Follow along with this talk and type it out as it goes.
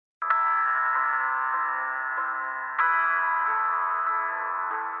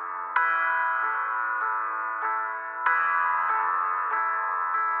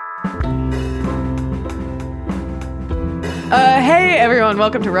Hey everyone,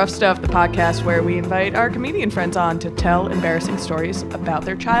 welcome to Rough Stuff, the podcast where we invite our comedian friends on to tell embarrassing stories about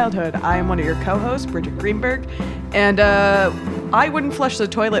their childhood. I am one of your co-hosts, Bridget Greenberg, and I wouldn't flush the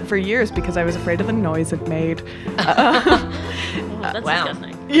toilet for years because I was afraid of the noise it made. That's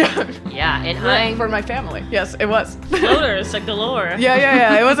disgusting. Yeah. Yeah, and For my family. Yes, it was. floaters like galore.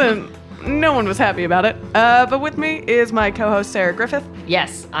 Yeah. It wasn't... No one was happy about it. But with me is my co-host, Sarah Griffith.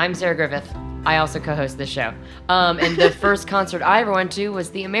 Yes, I'm Sarah Griffith. I also co-host this show. And the first concert I ever went to was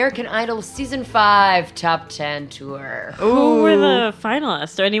the American Idol Season 5 Top 10 Tour. Who were the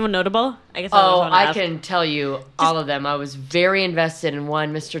finalists? Or anyone notable? I guess I can tell you all of them. I was very invested in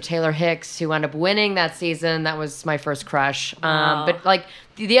one, Mr. Taylor Hicks, who wound up winning that season. That was my first crush. But like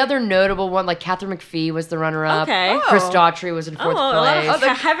the other notable one, like Catherine McPhee was the runner-up. Okay. Chris Daughtry was in fourth place.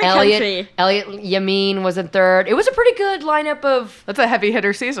 Heavy Elliot country. Yamin was in third. It was a pretty good lineup of That's a heavy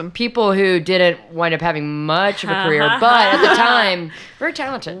hitter season. people who didn't wind up having much of a career, but at the time, very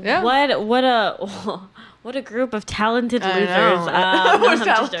talented. Yeah. What a group of talented I losers. know. I'm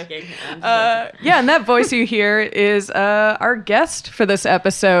just joking. Yeah, and that voice you hear is our guest for this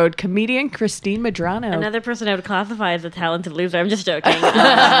episode, comedian Christine Medrano. Another person I would classify as a talented loser. I'm just joking.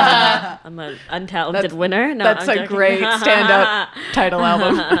 I'm an untalented winner. No, That's I'm a joking. great stand-up title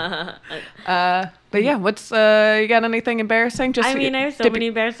album. But yeah, what's you got anything embarrassing? I have so many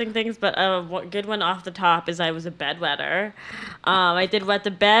embarrassing things, but a good one off the top is I was a bedwetter. I did wet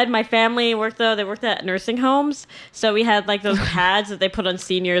the bed. My family worked at nursing homes, so we had like those pads that they put on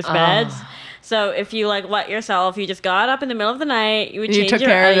seniors' beds. So if you like wet yourself, you just got up in the middle of the night, you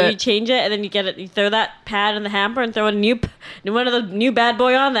change it, and then you throw that pad in the hamper and throw one of the new bad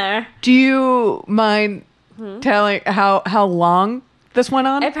boy on there. Do you mind telling how long this went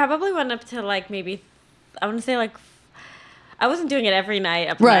on? It probably went up to like maybe, I want to say like, I wasn't doing it every night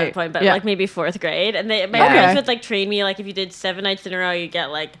up to that point, but like maybe fourth grade. And my parents would like train me, like if you did 7 nights in a row, you get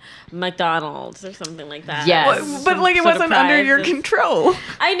like McDonald's or something like that. Yes. But like it wasn't under your control.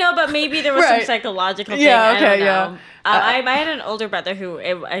 I know, but maybe there was some psychological thing. Yeah, okay, I don't know. yeah. I had an older brother who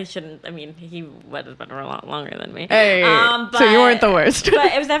he was been a lot longer than me. Hey, so you weren't the worst.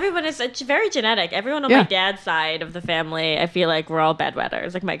 But it was everyone. It's very genetic. Everyone on my dad's side of the family, I feel like we're all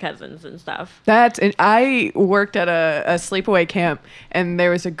bedwetters, like my cousins and stuff. I worked at a sleepaway camp, and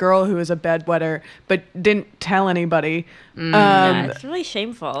there was a girl who was a bedwetter, but didn't tell anybody. It's really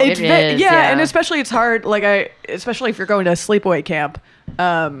shameful. It is, and especially it's hard. Especially if you're going to a sleepaway camp.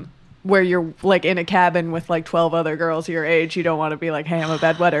 Where you're like in a cabin with like 12 other girls your age, you don't want to be like, hey, I'm a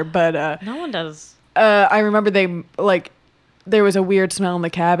bedwetter. But no one does. I remember there was a weird smell in the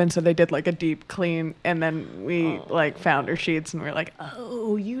cabin, so they did like a deep clean, and then we found her sheets, and we were like,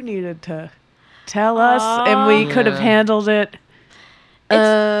 oh, you needed to tell us, and we could have handled it.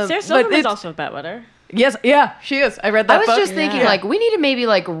 Sarah Silverman's also a bedwetter. Yes, yeah, she is. I read that book. I was just thinking, like, we need to maybe,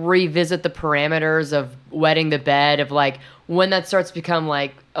 like, revisit the parameters of wetting the bed, of, like, when that starts to become,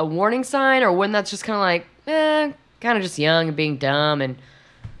 like, a warning sign, or when that's just kind of like, kind of just young and being dumb,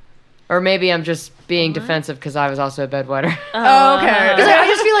 or maybe I'm just being defensive because I was also a bedwetter. Oh, okay. Because I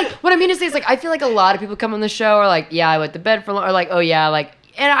just feel like, what I mean to say is, like, I feel like a lot of people come on the show are like, yeah, I wet the bed for long, or like, oh, yeah, like,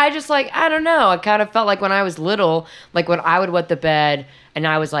 and I just, like, I don't know. I kind of felt like when I was little, like, when I would wet the bed, and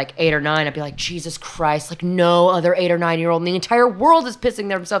I was like 8 or 9, I'd be like, Jesus Christ, like no other 8 or 9-year-old in the entire world is pissing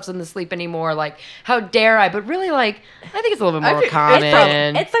themselves in the sleep anymore. Like, how dare I? But really, like, I think it's a little bit more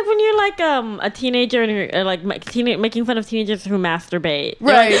common. It's like when you're like a teenager and you're like making fun of teenagers who masturbate.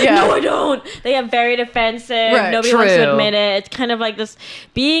 Right, like, yeah. No, I don't. They have very defensive. Right, Nobody wants to admit it. It's kind of like this,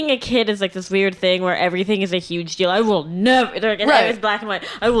 being a kid is like this weird thing where everything is a huge deal. I will never, it's black and white.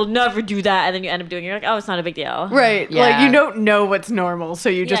 I will never do that. And then you end up doing it. You're like, oh, it's not a big deal. Right. Yeah. Like, you don't know what's normal, so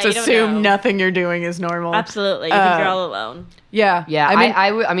you just you don't assume know. nothing you're doing is normal. Absolutely. You think you're all alone. Yeah. Yeah,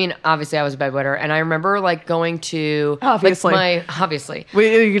 I mean, obviously I was a bedwetter, and I remember like going to obviously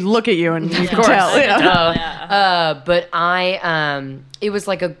we look at you and you can tell. But it was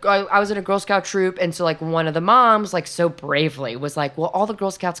like I was in a Girl Scout troop, and so like one of the moms like so bravely was like, well, all the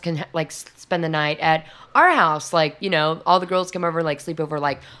Girl Scouts can like spend the night at our house, like, you know, all the girls come over, like sleep over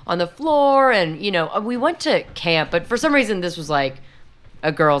like on the floor, and you know, we went to camp, but for some reason this was like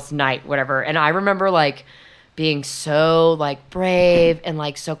a girls' night, whatever, and I remember like being so like brave and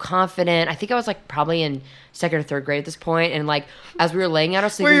like so confident. I think I was like probably in 2nd or 3rd grade at this point, and like as we were laying out our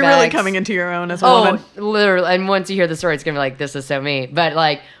sleeping bags, were you really coming into your own as a woman? Literally. And once you hear the story, it's gonna be like, this is so me. But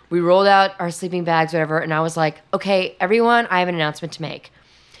like we rolled out our sleeping bags, whatever, and I was like, okay, everyone, I have an announcement to make.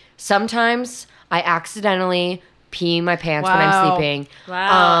 Sometimes I accidentally pee my pants when I'm sleeping.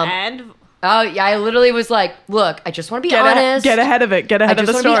 Wow. And oh yeah, I literally was like, look, I just want to be honest. Get ahead of it. Get ahead of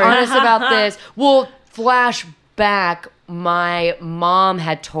the story. I just want to be honest about this. Well, flash back my mom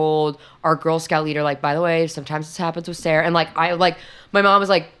had told our Girl Scout leader, like, by the way, sometimes this happens with Sarah. And my mom was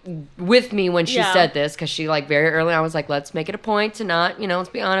like with me when she said this, because she like very early on was like, let's make it a point to not, let's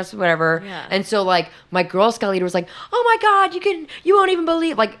be honest, whatever. Yeah. And so like my Girl Scout leader was like, oh my God, you won't even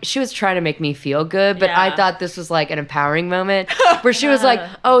believe, like she was trying to make me feel good, but I thought this was like an empowering moment where she was like,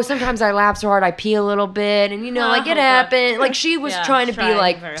 oh, sometimes I laugh so hard I pee a little bit, and like it happened. Like she was trying to be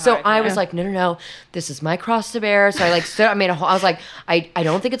like, so hard, I was like, no, this is my cross to bear. So I like I was like, I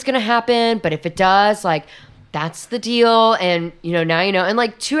don't think it's gonna happen, but if it does, like, that's the deal. And now and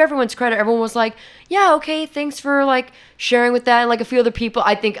like, to everyone's credit, everyone was like, yeah, okay, thanks for like sharing with that. And like a few other people,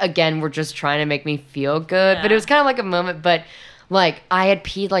 I think again were just trying to make me feel good, but it was kind of like a moment. But like I had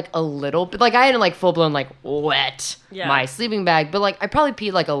peed like a little bit, like I hadn't like full blown like wet my sleeping bag, but like I probably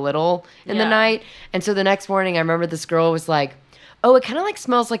peed like a little in the night. And so the next morning I remember this girl was like, oh, it kind of like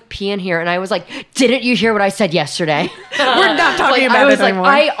smells like pee in here. And I was like, didn't you hear what I said yesterday? We're not talking about it anymore.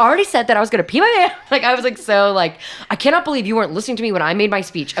 I already said that I was going to pee my pants. Like, I was like, so like, I cannot believe you weren't listening to me when I made my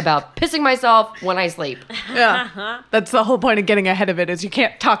speech about pissing myself when I sleep. Yeah. That's the whole point of getting ahead of it, is you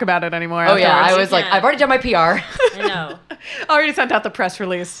can't talk about it anymore. Oh, yeah. I afterwards. was like, I've already done my PR. I know. Already sent out the press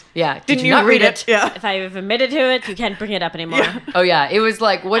release. Yeah. Didn't you read it? Yeah. If I've admitted to it, you can't bring it up anymore. Yeah. Oh, yeah. It was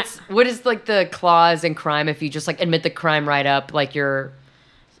like, what is like the clause in crime if you just like admit the crime right up, like you're...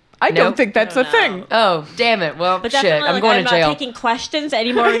 I don't think that's a thing. Oh, damn it. Well, But shit. definitely, I'm like, going I'm to jail. not taking questions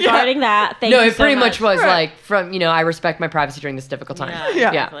anymore regarding that. Thank you it so pretty much much was like from, I respect my privacy during this difficult time. Yeah.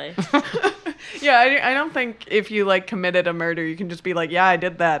 Exactly. Yeah, I don't think if you like committed a murder, you can just be like, yeah, I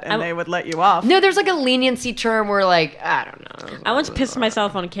did that, and they would let you off. No, there's like a leniency term where like, I don't know. I once pissed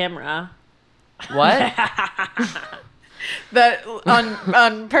myself on camera. What? That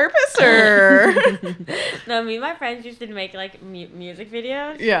on purpose, or No, me and my friends used to make like music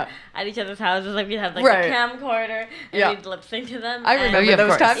videos. Yeah. At each other's houses, like we'd have like Right. a camcorder, and we'd lip sync to them. I and- remember yeah, of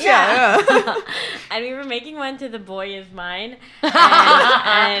those course. times. Yeah. And we were making one to "The Boy Is Mine,"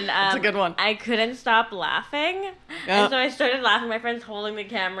 and That's a good one. I couldn't stop laughing, Yeah. and so I started laughing. My friend's holding the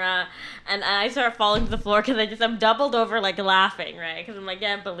camera, and I started falling to the floor because I'm doubled over like laughing, right? Because I'm like,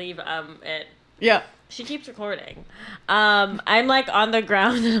 can't believe it. Yeah. She keeps recording. I'm like on the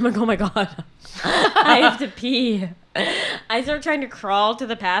ground and I'm like, oh my God, I have to pee. I start trying to crawl to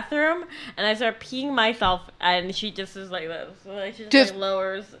the bathroom and I start peeing myself, and she just is like this. So, like, she just like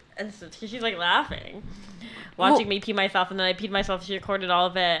lowers, and so she's like laughing, watching me pee myself, and then I peed myself. She recorded all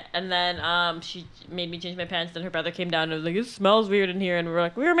of it, and then she made me change my pants. Then her brother came down and was like, it smells weird in here, and we were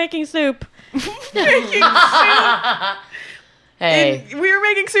like, we were making soup. Hey. We were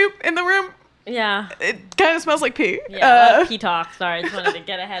making soup in the room. Yeah. It kind of smells like pee. Yeah, pee talk. Sorry, I just wanted to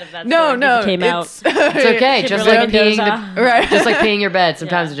get ahead of that. No, story 'cause no, it came out. It's okay. Just Kimberly like peeing Mendoza. Right. just like peeing your bed.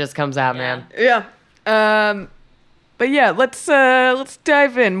 Sometimes Yeah. it just comes out, Yeah. man. Yeah. But yeah, let's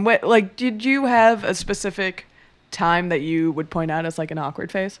dive in. What, like, did you have a specific time that you would point out as like an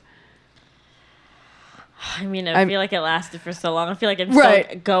awkward phase? I mean, I feel like it lasted for so long. I feel like I'm Right.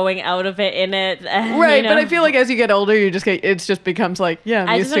 still going out of it in it. Right, you know? but I feel like as you get older, it just becomes like, yeah, I'm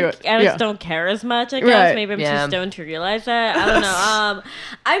I used just, to don't, it. I just Yeah. don't care as much, I guess. Right. Maybe I'm Yeah. too stoned to realize that. I don't know.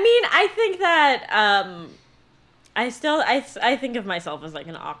 I mean, I think that I think of myself as like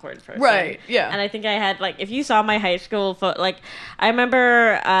an awkward person. Right, yeah. And I think I had like, if you saw my high school like I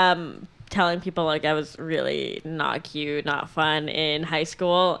remember telling people like I was really not cute, not fun in high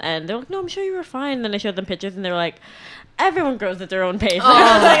school, and they're like, no, I'm sure you were fine. And then I showed them pictures and they were like, everyone grows at their own pace. And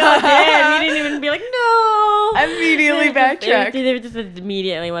I was like, oh damn, you didn't even be like, no. Immediately backtrack. They just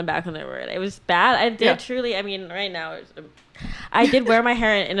immediately went back on their word. It was bad. I did truly, I mean, right now, I did wear my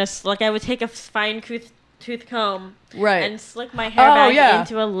hair in a, like, I would take a fine tooth comb Right. and slick my hair back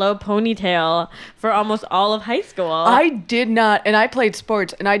into a low ponytail for almost all of high school. I did not, and I played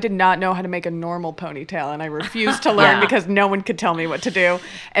sports, and I did not know how to make a normal ponytail, and I refused to learn Yeah. because no one could tell me what to do,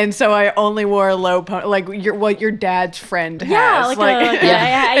 and so I only wore a low pony, like what your dad's friend has. Yeah,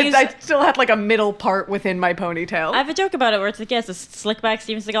 I still had like a middle part within my ponytail. I have a joke about it where it's like, yes, a slick back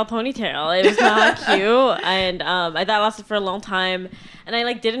Steven Seagal ponytail. It was not cute, and that lasted for a long time. And I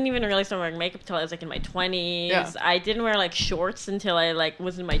like didn't even really start wearing makeup until I was like in my 20s. Yeah. I didn't wear like shorts until I like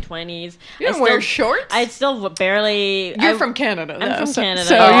was in my 20s. You didn't wear shorts? I still barely. You're from Canada, though. I'm from Canada.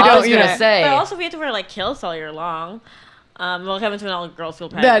 So Oh, you I don't. was gonna say. But also we had to wear like kilts all year long. Well, I went to an all-girls school,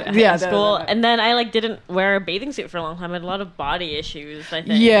 school, and then I like didn't wear a bathing suit for a long time. I had a lot of body issues. I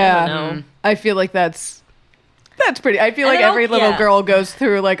think. Yeah, I don't know. I feel like that's pretty. I feel And like I don't- every little yeah. girl goes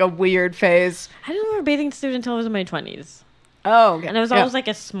through like a weird phase. I didn't wear a bathing suit until I was in my 20s. Oh, okay. And I was always like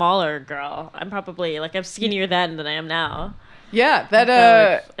a smaller girl. I'm probably like I'm skinnier then than I am now. Yeah, that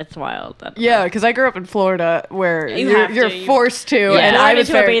So it's wild. yeah, because I grew up in Florida where have you're to. forced to, Yeah. and I was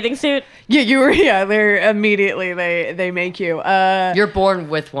into a very, bathing suit. yeah, you were, yeah, they're immediately they make you, You're born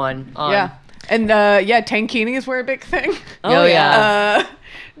with one on. yeah, and yeah, tankinis were a big thing. Oh, yeah.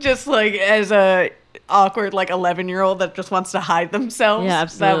 Just like as a awkward like 11-year-old that just wants to hide themselves. Yeah,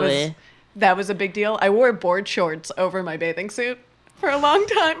 absolutely. That was a big deal. I wore board shorts over my bathing suit for a long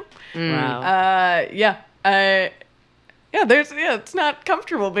time. Wow. Yeah, it's not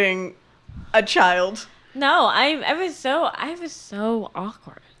comfortable being a child. No, I was so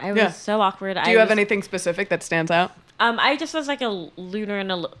awkward. I was Yeah. so awkward. Do you have anything specific that stands out? I just was like a loner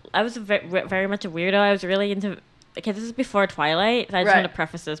and I was very much a weirdo. I was really into. Okay, this is before Twilight. So I just Right. want to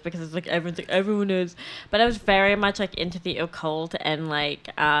preface this because it's like everyone is, but I was very much like into the occult and like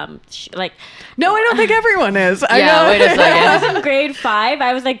like. No, I don't think everyone is. I Yeah, know. wait a second. I was in grade 5.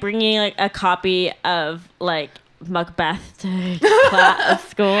 I was like bringing like a copy of like Macbeth to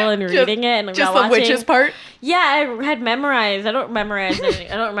school and reading it and just watching. the witches part. Yeah, I had memorized. I don't remember it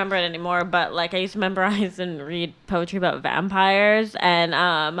anymore. But like I used to memorize and read poetry about vampires.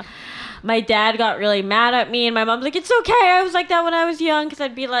 And my dad got really mad at me, and my mom's like, "It's okay." I was like that when I was young, because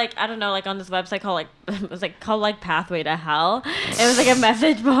I'd be like, I don't know, like on this website called it was like called like Pathway to Hell. It was like a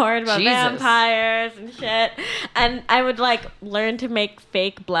message board about Jesus. vampires and shit. And I would like learn to make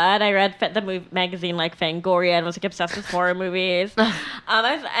fake blood. I read the movie magazine like Fangoria and was like obsessed with horror movies.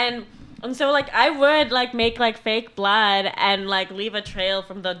 And so like I would like make like fake blood and like leave a trail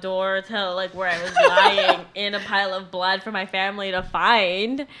from the door to like where I was lying in a pile of blood for my family to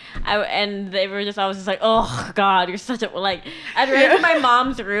find. And they were just always just like, "Oh God, you're such a like." I'd run into my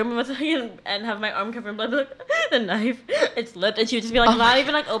mom's room and was like, and have my arm covered in blood, like, the knife, it's lit, and she would just be like, not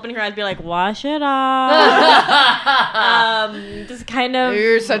even like opening her eyes, be like, "Wash it off." Just kind of.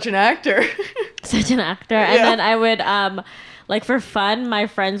 You're such an actor. Such an actor, and then I would like for fun, my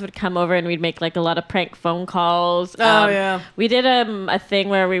friends would come over and we'd make like a lot of prank phone calls. Yeah. We did a thing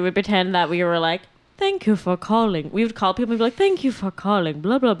where we would pretend that we were like, "Thank you for calling." We would call people and be like, "Thank you for calling."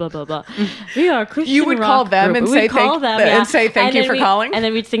 Blah blah blah blah blah. We are a Christian. You would rock call them group. and We'd say call thank- them, and say thank you then for calling? And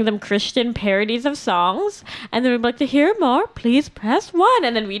then we'd sing them Christian parodies of songs, and then we'd be like, "To hear more, please press 1."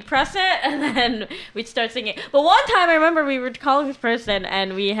 And then we'd press it, and then we'd start singing. But one time I remember we were calling this person,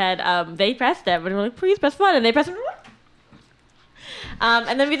 and we had they pressed it, but we were like, "Please press 1," and they pressed it.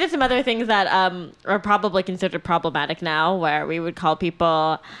 And then we did some other things that are probably considered problematic now, where we would call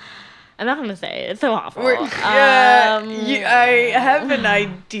people. I'm not gonna say it. It's so awful. I have an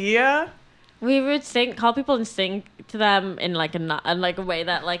idea. We would call people and sing to them in like a way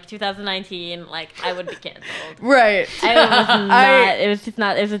that like 2019, like I would be canceled. Right. I was not. It was just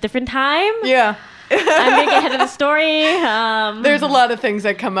not. It was a different time. Yeah. I'm gonna get ahead of the story. There's a lot of things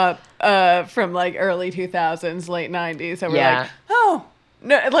that come up from like early 2000s, late 90s that were Yeah. like, oh,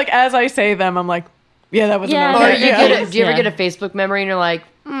 no, like as I say them, I'm like, yeah, that was Yeah, another. Or you yeah. do you ever Yeah. get a Facebook memory and you're like,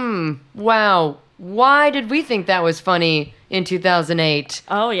 wow, why did we think that was funny in 2008?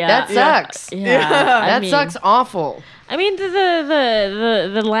 Oh yeah, That sucks. Yeah, That sucks awful. I mean,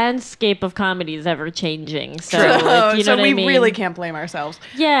 the landscape of comedy is ever changing. So So, you know what we I mean? really can't blame ourselves.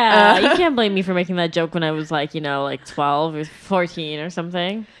 Yeah, you can't blame me for making that joke when I was like, like 12 or 14 or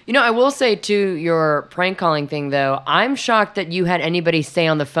something. You know, I will say to your prank calling thing though, I'm shocked that you had anybody stay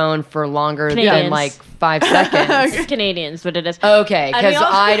on the phone for longer than Canadians. like 5 seconds. It's Canadians, but it is. Okay, I mean, because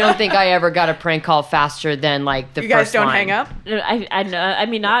also- I don't think I ever got a prank call faster than like the You first guys don't line. hang up? I know. I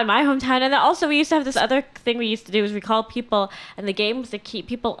mean, not in my hometown. And then also, we used to have this other thing we used to do is we call people, and the game was to keep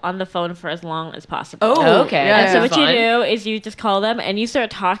people on the phone for as long as possible. Oh, Okay, Yeah, And so yeah. what fun. you do is you just call them and you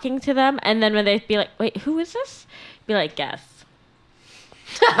start talking to them, and then when they be like, "Wait, who is this?" Be like, "Guess."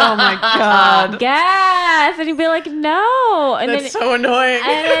 Oh my god. Guess, and you'd be like, "No," and That's then so annoying.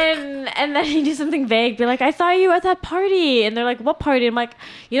 and then you do something vague, be like, "I saw you at that party," and they're like, "What party?" I'm like,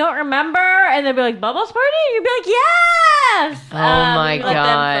 "You don't remember?" And they'd be like, "Bubbles party?" You'd be like, "Yes." Oh my you let them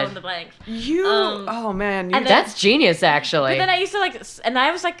God. fill in the blanks. You, oh man. You, and then- That's genius, actually. But then I used to and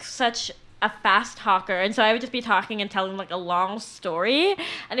I was like such a fast talker, and so I would just be talking and telling like a long story,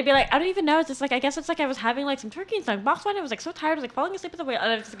 and I'd be like, I don't even know, it's just like, I guess it's like I was having like some turkey and some box wine, I was like so tired, I was like falling asleep at the wheel,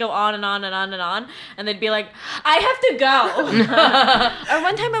 and I'd just go on and on and on and on, and they'd be like, I have to go. Or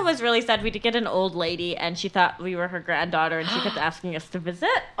one time I was really sad, we did get an old lady, and she thought we were her granddaughter, and she kept asking us to visit.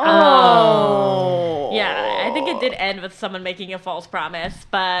 oh. Yeah, I think it did end with someone making a false promise,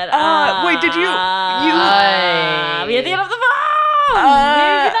 but Wait, did you- we had to get off the phone.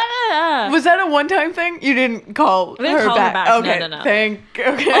 Was that a one-time thing? You didn't call We didn't her call her back. back. No, Okay, no, no. Okay,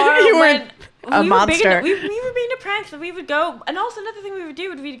 Or you when weren't a monster. we were being a prank, so we would go, and also another thing we would do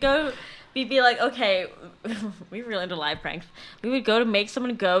would we go we'd be like, okay, we were really into live pranks. We would go to make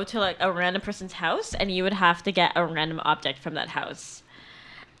someone go to like a random person's house, and you would have to get a random object from that house.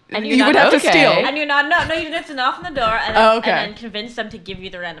 And You would have to steal. And you're not, no, you have to knock on the door and then convince them to give you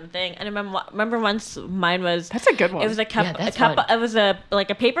the random thing. And remember once mine was... That's a good one. It was a cup, Yeah, that's fun. it was a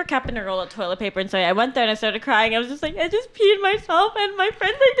paper cup and a roll of toilet paper. And so I went there and I started crying. I was just like, I just peed myself and my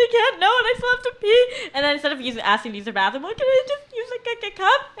friends like, they can't know and I still have to pee. And then instead of asking to use the bathroom, well, can I just use like a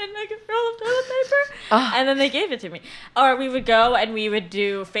cup and like a roll of toilet paper? And then they gave it to me. Or we would go and we would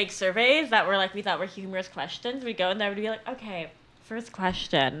do fake surveys that were like, we thought were humorous questions. We'd go in there and we'd be like, okay, first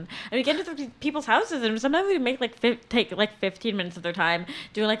question. And we get into people's houses, and sometimes we make take 15 minutes of their time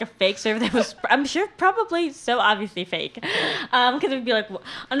doing like a fake survey that was, I'm sure, probably so obviously fake. Because it would be like,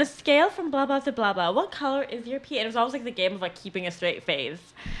 on a scale from blah blah to blah blah, what color is your pee? And it was always like the game of like keeping a straight face.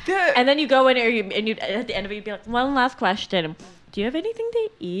 And then you go in and you at the end of it, you'd be like, one last question. Do you have anything to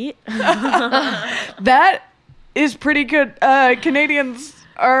eat? That is pretty good. Canadians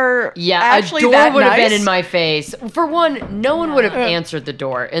are actually a door that would have nice. been in my face. For one, no one would have answered the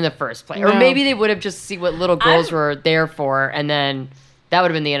door in the first place. Or No. maybe they would have just see what little girls were there for, and then that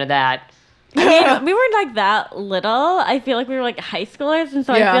would have been the end of that. I mean, we weren't like that little. I feel like we were like high schoolers, and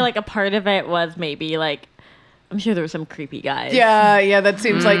so I feel like a part of it was maybe like, I'm sure there were some creepy guys. Yeah, that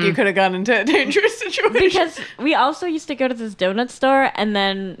seems like you could have gotten into a dangerous situation. Because we also used to go to this donut store, and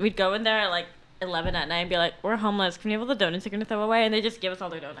then we'd go in there at like 11 at night and be like, we're homeless. Can we have all the donuts you're going to throw away? And they just give us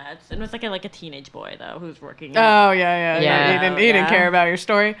all their donuts. And it was like a teenage boy, though, who was working. Oh, yeah. Yeah. He didn't care about your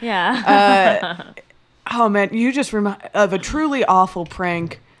story. Yeah. Oh, man, you just remind of a truly awful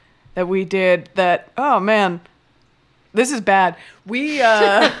prank that we did that, oh, man, this is bad. We,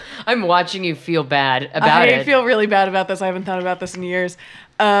 I'm watching you feel bad about it. I feel really bad about this. I haven't thought about this in years.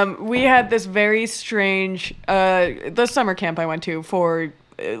 We had this very strange, the summer camp I went to for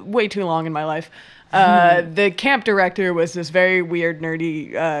way too long in my life. The camp director was this very weird,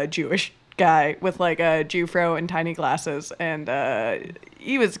 nerdy Jewish guy with like a Jewfro and tiny glasses, and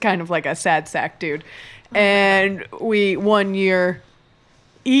he was kind of like a sad sack dude. And one year,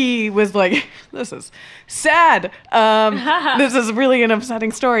 he was like, this is sad. This is really an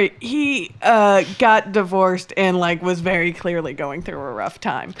upsetting story. He got divorced and like was very clearly going through a rough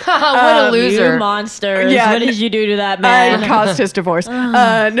time. What a loser. You monsters. Yeah, what did you do to that man? I caused his divorce.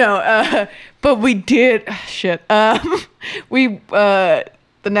 But we did shit. When we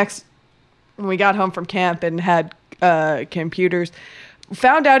got home from camp and had computers,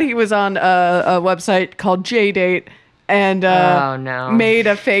 found out he was on a website called JDate and made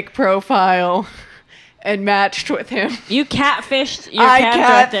a fake profile and matched with him. You catfished your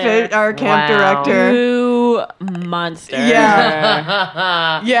camp director. Our camp director. You monster.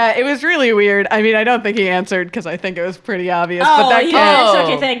 Yeah. Yeah, it was really weird. I mean, I don't think he answered because I think it was pretty obvious. Oh, but that he camp, did.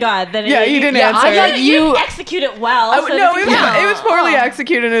 Okay, thank God. Then Yeah, he didn't answer. I thought You- you execute it well. Oh, so no, that it was poorly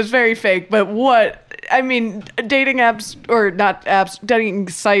executed and it was very fake. But dating apps, or not apps, dating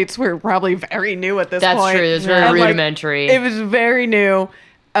sites were probably very new at this That's point. true. It was very And, like, rudimentary. it was very new.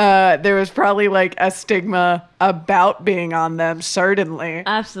 There was probably like a stigma about being on them, certainly.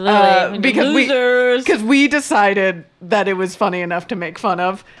 Absolutely. Because we decided that it was funny enough to make fun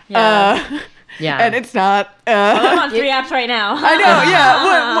of. Yeah. And it's not. I'm on 3 apps right now. I know, yeah.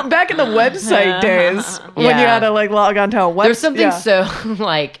 Well, back in the website days, when you had to like log onto a website. There's something so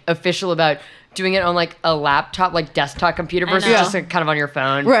like official about doing it on like a laptop, like desktop computer versus know. just like, kind of on your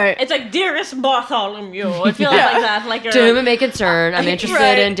phone. Right. It's like, dearest Bartholomew. I feel like that. Like you're To whom it may concern, I'm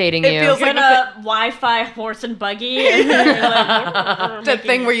interested in dating It you. feels you're like in a Wi-Fi horse and buggy. And you're like, the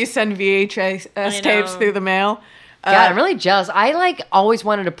thing where you send VHS tapes know. through the mail. God, I'm really jealous. I like always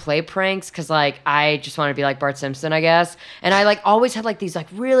wanted to play pranks because like I just wanted to be like Bart Simpson, I guess. And I like always had like these like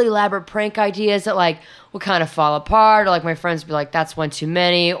really elaborate prank ideas that like would kind of fall apart, or like my friends would be like, "That's one too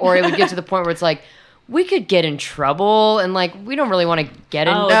many," or it would get to the point where it's like, we could get in trouble, and like we don't really want to get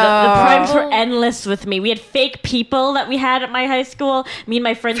in. Oh, the pranks were endless with me. We had fake people that we had at my high school. Me and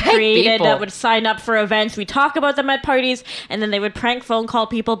my friend created people. that would sign up for events. We talk about them at parties, and then they would prank phone call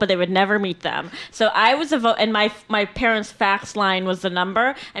people, but they would never meet them. So I was and my parents' fax line was the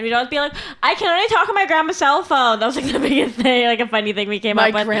number, and we'd always be like, "I can only talk on my grandma's cell phone." That was like the biggest thing, like a funny thing we came up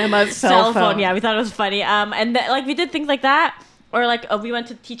with. My grandma's cell phone. Yeah, we thought it was funny. And like we did things like that. Or like we went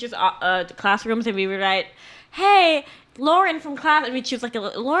to teachers' classrooms and we would write, "Hey, Lauren from class," and we choose like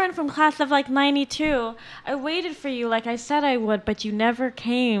Lauren from class of like 92. I waited for you like I said I would, but you never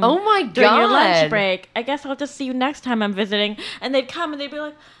came. Oh my During your lunch God. break. I guess I'll just see you next time I'm visiting. And they'd come and they'd be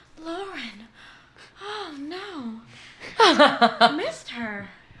like, "Lauren, oh no, I missed her."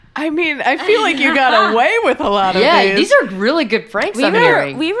 I mean, I feel like you got away with a lot of Yeah, these. these are really good pranks I'm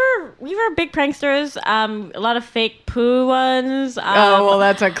hearing. We were big pranksters. A lot of fake poo ones. Oh, well,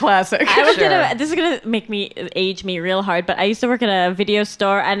 that's a classic. I worked Sure. at this is gonna make me age me real hard, but I used to work at a video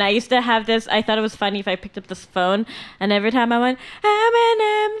store, and I used to have this. I thought it was funny if I picked up this phone, and every time I went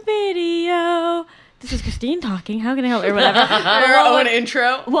M&M video, this is Christine talking. How can I help or whatever. Your own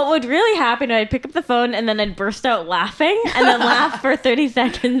intro. What would really happen? I'd pick up the phone and then I'd burst out laughing, and then laugh for 30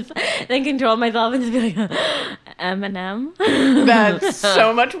 seconds, then control myself and just be like, Eminem. That's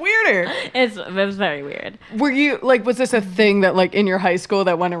so much weirder. It was very weird. Were you like, was this a thing that like in your high school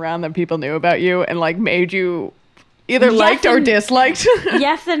that went around that people knew about you and like made you either Yes liked or and- disliked?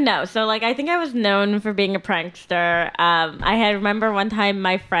 Yes and no. So like I think I was known for being a prankster. I remember one time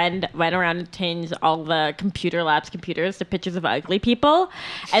my friend went around and changed all the computer labs computers to pictures of ugly people,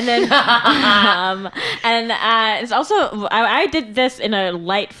 and then it's also I did this in a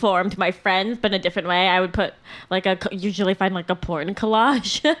light form to my friends, but in a different way. I would put like usually find like a porn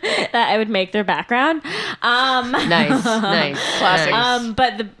collage that I would make their background. Nice. Classic. Nice.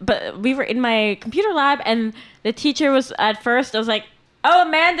 But we were in my computer lab, and the teacher was at first. I was like, "Oh,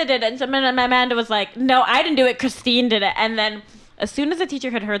 Amanda did it," and so Amanda was like, "No, I didn't do it. Christine did it." And then as soon as the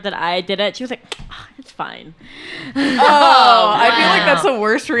teacher had heard that I did it, she was like, "Oh, it's fine." I feel like that's the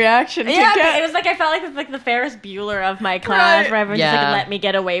worst reaction to Yeah, get. it was like I felt like it was like the Ferris Bueller of my class, Right. where everyone just Yeah. like let me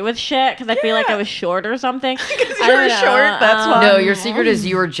get away with shit because I feel like I was short or something. Because I you don't were know. short, that's why. No, your secret is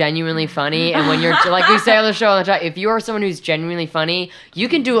you are genuinely funny, and when you're like we say on the show all the time, if you are someone who's genuinely funny, you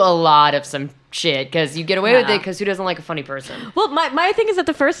can do a lot of some shit because you get away with Yeah. it because who doesn't like a funny person? Well, my thing is that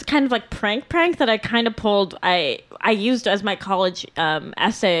the first kind of like prank that I kind of pulled, I used as my college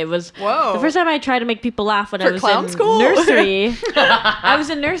essay was Whoa. the first time I tried to make people laugh when For I was clown in school? nursery. I was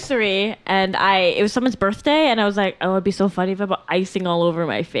in nursery, and it was someone's birthday, and I was like, oh, it'd be so funny if I put icing all over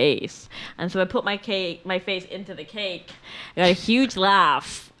my face. And so I put my face into the cake. I got a huge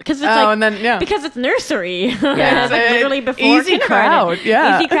laugh. Because it's because it's nursery. Yeah. It's like literally before Easy kindergarten. crowd,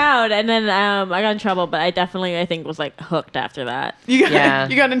 yeah. Easy crowd. And then I got in trouble, but I think was like hooked after that. You got, Yeah.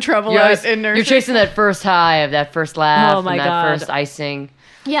 you got in trouble You're, in nursery. you're chasing that first high of that first laugh Oh my and that God. first icing.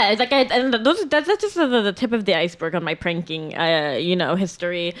 Yeah, it's like that's just the tip of the iceberg on my pranking,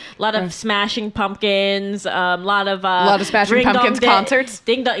 history. A lot of smashing pumpkins, a lot of Smashing Ring Dong Pumpkins concerts?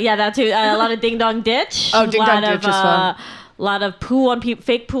 Ding dong, yeah, that too. A lot of Ding Dong Ditch. Oh, Ding Dong Ditch is fun. A lot of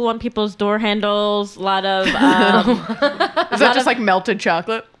fake poo on people's door handles. A lot of Is that just like melted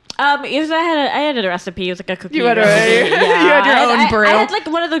chocolate? it was, I had a recipe. It was like a cookie You had recipe. you had your own brew. I had like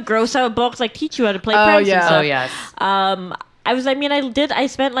one of the gross out books, like teach you how to play Oh, pranks. yeah. And stuff. Oh yes. I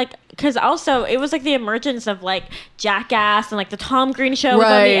spent like, because also it was like the emergence of like Jackass and like the Tom Green show was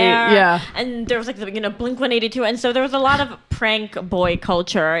on Right, the air. yeah. And there was like the, Blink 182. And so there was a lot of prank boy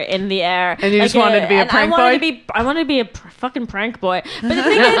culture in the air. And you just wanted to be a prank boy? I wanted to be a fucking prank boy. But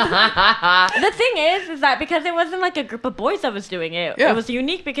the thing is that because it wasn't like a group of boys that was doing it, Yeah. it was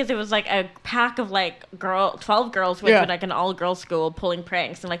unique because it was like a pack of like 12 girls with Yeah. like an all girls school pulling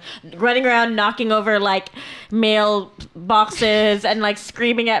pranks and like running around knocking over like mail boxes and like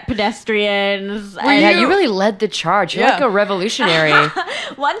screaming at pedestrians. And Yeah, you really led the charge. You're Yeah. like a revolutionary.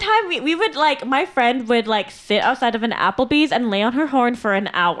 one time we would like, my friend would like sit outside of an Applebee's and lay on her horn for an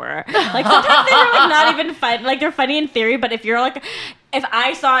hour. Like sometimes they were like not even fun. Like they're funny in theory, but if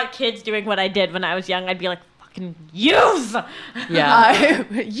I saw kids doing what I did when I was young, I'd be like, fucking use. Yeah.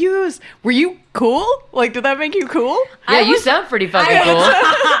 Were you cool? Like, did that make you cool? Yeah, you sound pretty fucking cool.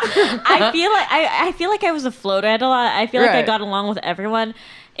 I feel like I was a floater at a lot. I feel like I Right. got along with everyone.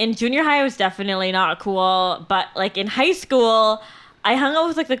 In junior high, I was definitely not cool, but like in high school, I hung out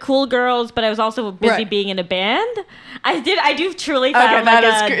with like the cool girls, but I was also busy Right. being in a band. I do truly Okay, sound that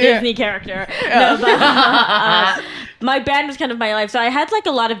like is a good, yeah. Disney character. No, but my band was kind of my life, so I had like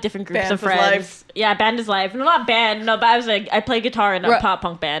a lot of different groups Band of was friends. life. Yeah, band is life. No, not band. No, but I played guitar in a Right. pop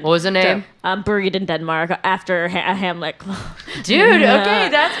punk band. What was the name? Buried in Denmark after a Hamlet. Dude, okay,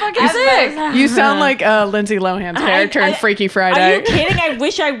 that's fucking sick. You sound like Lindsay Lohan's character in Freaky Friday. Are you kidding? I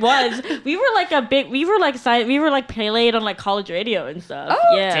wish I was. We were like played on like college radio and stuff.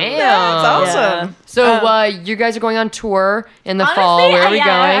 Oh, yeah. damn. That's awesome. So you guys are going on tour in the fall. Honestly, Where are we yeah,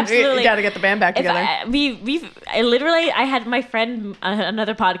 going? absolutely. You got to get the band back If together. I had my friend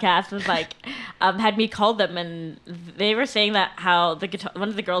another podcast was like had me call them, and they were saying that how one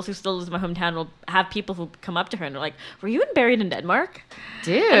of the girls who still lives in my hometown will have people who come up to her and they're like, "Were you Buried in Denmark?"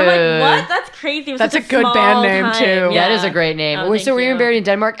 Dude. And I'm like, "What? That's crazy." It was That's such a good small band name, time. too. Yeah, that is a great name. Oh, So were you thank buried in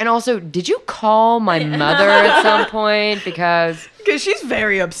Denmark? And also, did you call my mother at some point? Because Because she's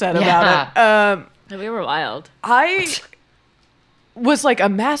very upset Yeah. about it. We were wild. was like a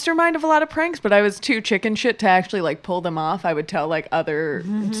mastermind of a lot of pranks, but I was too chicken shit to actually like pull them off. I would tell like other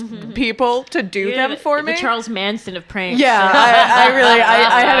people to do them for me. The Charles Manson of pranks. Yeah,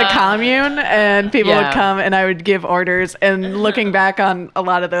 I had a commune, and people would come, and I would give orders. And looking back on a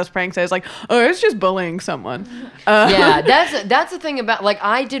lot of those pranks, I was like, oh, it's just bullying someone. Yeah, that's the thing about, like,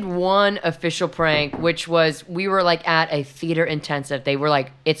 I did one official prank, which was we were like at a theater intensive. They were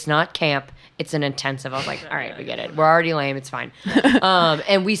like, it's not camp. It's an intensive. I was like, all right, we get it. We're already lame. It's fine.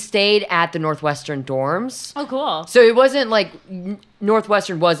 And we stayed at the Northwestern dorms. Oh, cool. So it wasn't like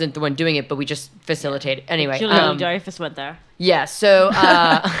Northwestern wasn't the one doing it, but we just facilitated. Anyway. Julia Dreyfus went there. Yeah. So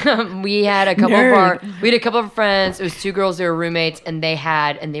we had a couple of our friends. It was 2 girls. They were roommates, and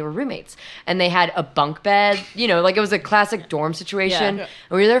they were roommates, and they had a bunk bed. You know, like it was a classic dorm situation. Yeah. And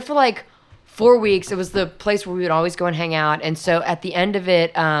we were there for like 4 weeks. It was the place where we would always go and hang out. And so at the end of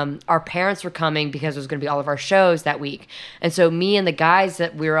it, our parents were coming because it was going to be all of our shows that week. And so me and the guys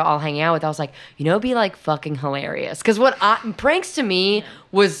that we were all hanging out with, I was like, it'd be like fucking hilarious. Because pranks to me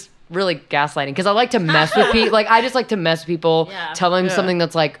was really gaslighting. Because I like to mess with people. Like, I just like to mess with people, tell them something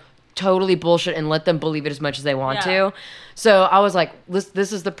that's like totally bullshit and let them believe it as much as they want to. So I was like,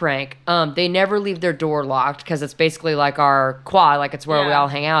 this is the prank. They never leave their door locked because it's basically like our quad, like it's where we all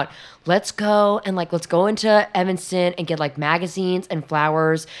hang out. Let's go into Evanston and get like magazines and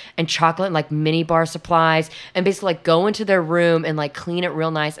flowers and chocolate and like mini bar supplies and basically like go into their room and like clean it real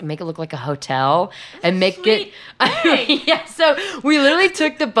nice and make it look like a hotel and make it. Yeah. So we literally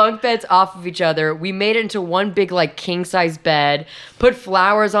took the bunk beds off of each other. We made it into one big like king size bed, put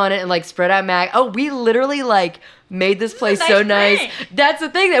flowers on it and like spread out we literally like made this place so nice. That's the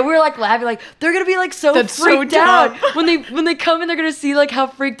thing that we were like laughing, like they're gonna be like so freaked out when they come and they're gonna see like how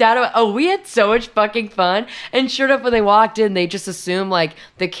freaked out. We had so much fucking fun. And sure enough, when they walked in, they just assumed like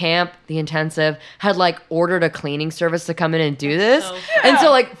the camp, the intensive, had like ordered a cleaning service to come in and do this. And so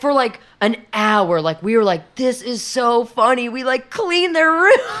like for like an hour, like we were like, this is so funny. We like cleaned their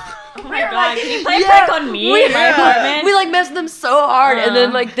room. Oh my god, can you play a prank on me in my apartment? We like messed them so hard. And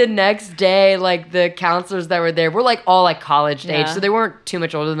then like the next day, like the counselors that were there were like all like college age, so they weren't too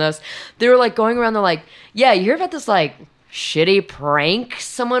much older than us. They were like going around, they're like, yeah, you hear about this like shitty prank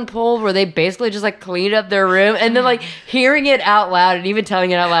someone pulled where they basically just like cleaned up their room? And then like hearing it out loud and even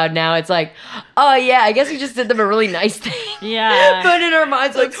telling it out loud now, it's like, oh yeah, I guess we just did them a really nice thing. Yeah. But in our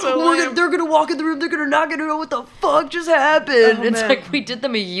minds, like, they're gonna walk in the room, they're not gonna know what the fuck just happened. It's like we did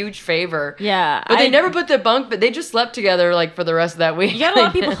them a huge favor. Yeah. But they never put their bunk, but they just slept together like for the rest of that week. You got a lot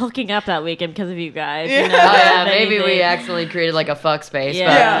of people hooking up that weekend because of you guys. Yeah. You know, Oh yeah, maybe we accidentally created like a fuck space,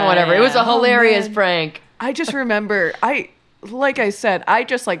 but whatever. It was a hilarious prank. I just remember, like I said, I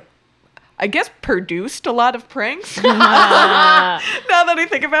just like, I guess produced a lot of pranks. Now that I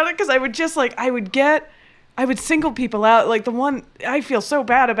think about it, because I would just like, I would single people out. Like the one, I feel so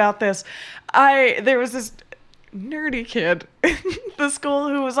bad about this. There was this nerdy kid in the school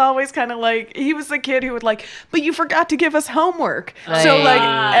who was always kind of like, he was the kid who would like, but you forgot to give us homework. So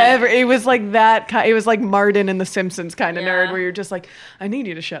like it was like that kind, it was like Martin in The Simpsons kind of nerd where you're just like, I need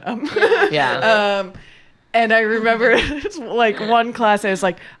you to shut up. And I remember like one class, I was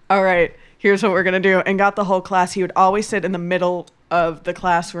like, all right, here's what we're going to do. And got the whole class. He would always sit in the middle of the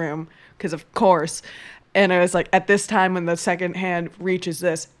classroom because of course. And I was like, at this time when the second hand reaches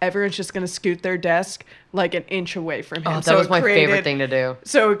this, everyone's just going to scoot their desk like an inch away from him. Oh, that was my favorite thing to do.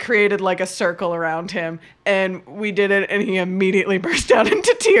 So it created like a circle around him. And we did it and he immediately burst out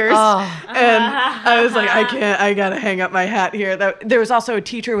into tears. Oh. And I was like, I got to hang up my hat here. There was also a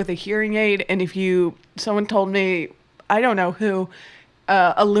teacher with a hearing aid. And someone told me, I don't know who,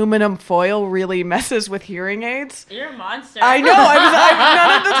 aluminum foil really messes with hearing aids. You're a monster. I know.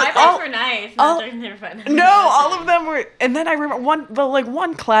 None of this. My pranks were nice. They were fun. No, all of them were. And then I remember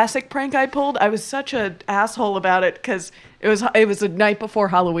one classic prank I pulled. I was such an asshole about it because it was the night before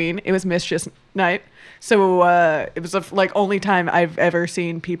Halloween. It was Mischief Night. So it was the only time I've ever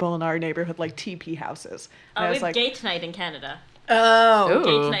seen people in our neighborhood like TP houses. We have Gate Night in Canada. Oh.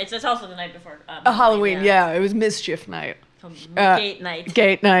 Gate Night. So it's also the night before Halloween. Yeah, it was Mischief Night. Gate Night.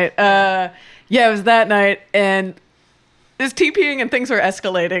 Gate Night. Yeah, it was that night, and this TPing and things were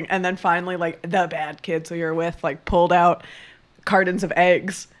escalating, and then finally, like, the bad kids who you're with, like, pulled out cartons of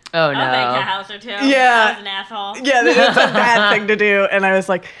eggs. Oh, no. Thank Hauser, too. Yeah. I was an asshole. Yeah, that's a bad thing to do, and I was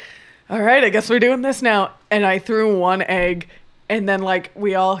like, all right, I guess we're doing this now. And I threw one egg, and then, like,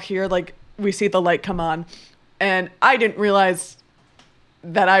 we all hear, like, we see the light come on, and I didn't realize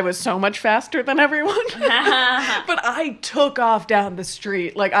that I was so much faster than everyone. But I took off down the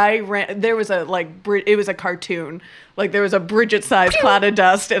street. Like I ran, there was a it was a cartoon. Like there was a Bridget-sized cloud of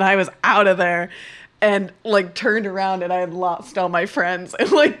dust and I was out of there. and like turned around and I had lost all my friends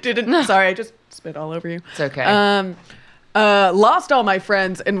and like didn't. Sorry, I just spit all over you. It's okay. Lost all my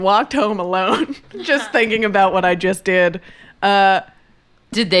friends and walked home alone, just thinking about what I just did.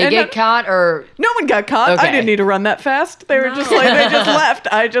 Did they get caught or? No one got caught. Okay. I didn't need to run that fast. They were just like, they just left.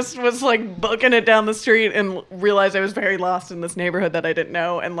 I just was like booking it down the street and realized I was very lost in this neighborhood that I didn't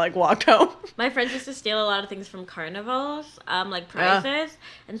know and like walked home. My friends used to steal a lot of things from carnivals, like prizes.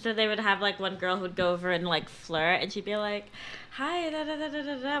 And so they would have like one girl who would go over and like flirt and she'd be like, hi, da da da da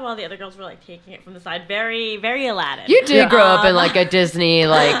da da, while the other girls were like taking it from the side. Very, very Aladdin. You did grow up in like a Disney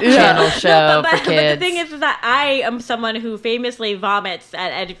like channel show for kids. But the thing is that I am someone who famously vomits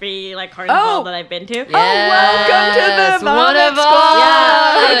at every like carnival that I've been to. Yes, welcome to the one vomit of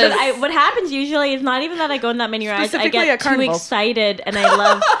squad. us. What happens usually is not even that I go on that many rides. I Specifically get at too carnivals. excited and I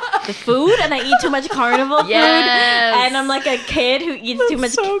love the food and I eat too much carnival food. Yes. And I'm like a kid who eats too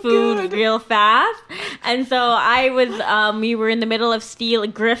much so food good. real fast. And so I was, we were in the middle of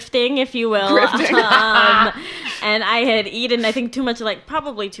grifting, if you will. And I had eaten, I think, too much,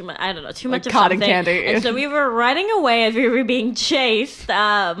 probably too much, I don't know, too much of cotton something. candy. And so we were running away as we were being chased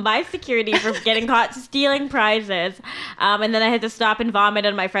by security for getting caught stealing prizes. And then I had to stop and vomit,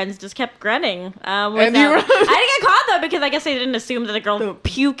 and my friends just kept grinning. I didn't get caught, though, because I guess they didn't assume that the girl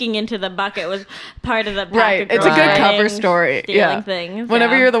puking into the bucket was part of the pack Right. of It's a girls good cover running, story. stealing Yeah. things.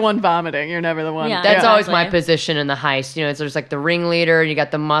 Whenever yeah. you're the one vomiting, you're never the one. Yeah. That's always my Exactly. position in the heist. You know, it's there's like the ringleader, and you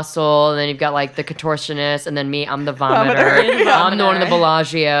got the muscle, and then you've got like the contortionist, and then me, I'm the vomiter. Vomiter. I'm the one in the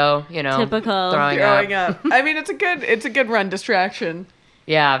Bellagio. You know, Typical. throwing up. I mean, it's a good run distraction.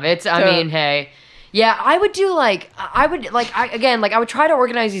 Yeah, it's. I mean, hey. Yeah, I would do I would try to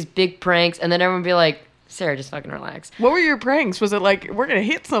organize these big pranks, and then everyone would be like, Sarah, just fucking relax. What were your pranks? Was it like, we're going to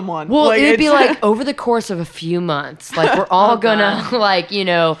hit someone? Well, like, it'd be it's- like over the course of a few months, like we're all gonna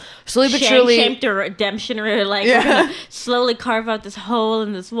slowly but surely. Shame to redemption, or we're gonna slowly carve out this hole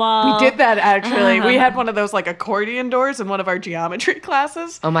in this wall. We did that actually. We had one of those like accordion doors in one of our geometry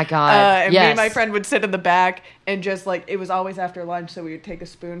classes. Oh my God. And me yes. and my friend would sit in the back and just like, it was always after lunch, so we would take a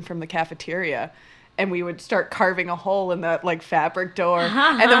spoon from the cafeteria and we would start carving a hole in that like fabric door.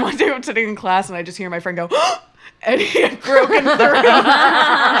 And then one day I'm sitting in class and I just hear my friend go, and he had broken through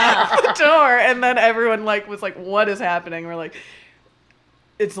the door. And then everyone was like, what is happening? We're like,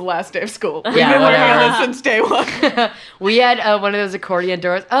 it's the last day of school. We've Yeah, been working on whatever. this since day one. We had one of those accordion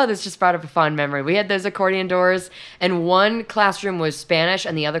doors. Oh, this just brought up a fond memory. We had those accordion doors, and one classroom was Spanish,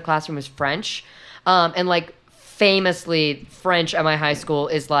 and the other classroom was French. And famously, French at my high school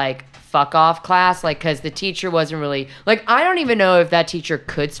is fuck off class, because the teacher wasn't really I don't even know if that teacher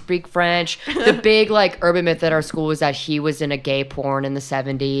could speak French. The big urban myth at our school was that he was in a gay porn in the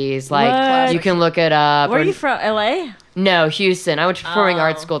 70s. What? You can look it up. Where are you from? LA? No, Houston. I went to performing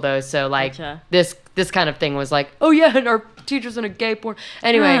arts school though, so Gotcha. this kind of thing was oh yeah, and our teacher's in a gay porn.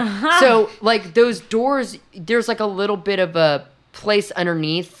 Anyway, so those doors, there's a little bit of a place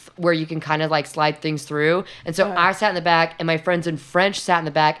underneath where you can kind of slide things through. And so I sat in the back, and my friends in French sat in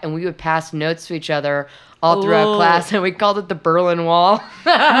the back, and we would pass notes to each other all throughout class, and we called it the Berlin Wall.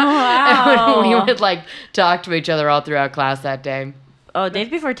 Wow. And we would talk to each other all throughout class that day. Oh, days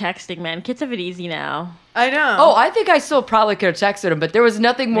before texting, man. Kids have it easy now. I know. Oh, I think I still probably could have texted him, but there was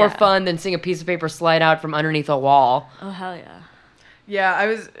nothing more Yeah. fun than seeing a piece of paper slide out from underneath a wall. Oh, hell yeah.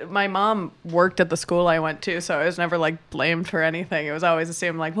 Yeah, my mom worked at the school I went to, so I was never blamed for anything. It was always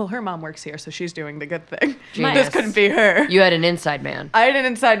assumed well, her mom works here, so she's doing the good thing. Genius. This couldn't be her. You had an inside man. I had an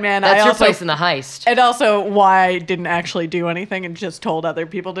inside man. That's I your also, place in the heist. and also why I didn't actually do anything and just told other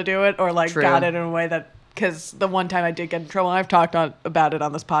people to do it, or True. got it in a way that, because the one time I did get in trouble, and I've talked about it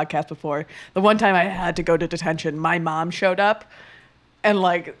on this podcast before, the one time I had to go to detention, my mom showed up. And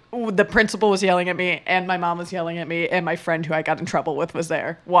the principal was yelling at me, and my mom was yelling at me, and my friend who I got in trouble with was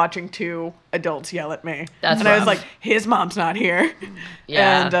there watching two adults yell at me. That's and I was rough. like, his mom's not here.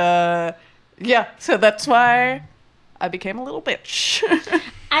 Yeah. And so that's why I became a little bitch.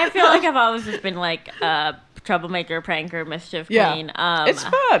 I feel like I've always just been a troublemaker, pranker, mischief queen. It's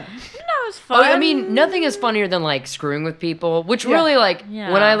fun. No, it's Oh, fun. I mean, nothing is funnier than screwing with people, which really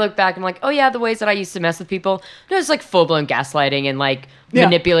Yeah. when I look back, I'm oh yeah, the ways that I used to mess with people, it's full blown gaslighting and Yeah.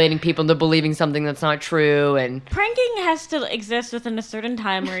 manipulating people into believing something that's not true. And pranking has to exist within a certain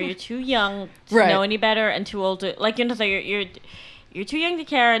time where you're too young to Right. know any better and too old to so you're too young to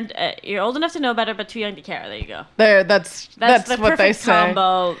care, and you're old enough to know better but too young to care. There you go. That's That's the what perfect they say.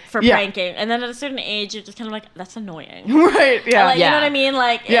 combo for Yeah. pranking. And then at a certain age, you're just kind of that's annoying. Right, yeah. You know what I mean?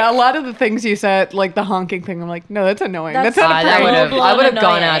 Yeah, a lot of the things you said, the honking thing, I'm no, that's annoying. That's not a That's prank. full-blown I would have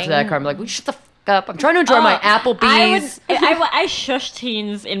gone out annoying. to that car and be we shut the up. I'm trying to enjoy my Applebee's. I shush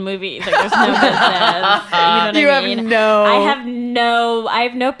teens in movies. Like there's no business. You know what I mean? I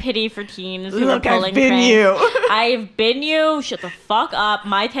have no pity for teens who are pulling pranks. I've been you. Shut the fuck up.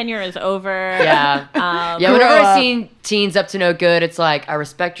 My tenure is over. Yeah. Whenever I see teens up to no good, it's like, I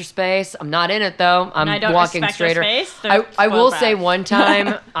respect your space. I'm not in it though. I'm walking straighter. I will say one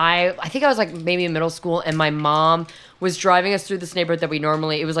time, I think I was like maybe in middle school, and my mom was driving us through this neighborhood that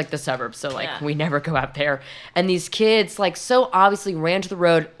it was like the suburbs, so like we never go out there. And these kids like so obviously ran to the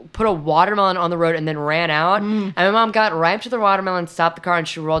road, put a watermelon on the road, and then ran out. And my mom got right up to the watermelon, stopped the car, and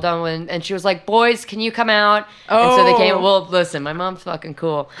she rolled down and she was like, "Boys, can you come out?" And so they came. Well, listen, my mom's fucking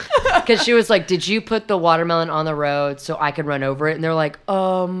cool, because she was like, "Did you put the watermelon on the road so I could run over it?" And they're like,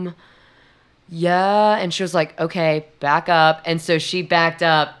 yeah. And she was like, "Okay, back up." And so she backed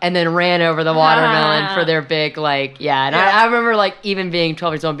up and then ran over the watermelon for their big, like, And I remember, like, even being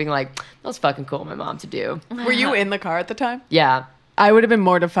 12 years old being like, that was fucking cool of my mom to do. Were you in the car at the time? Yeah. I would have been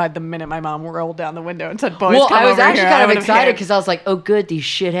mortified the minute my mom rolled down the window and said, "Boys, well, come I was over actually here." kind of excited because I was like, oh, good, these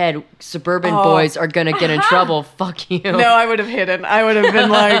shithead suburban boys are going to get in trouble. Fuck you. No, I would have hidden. I would have been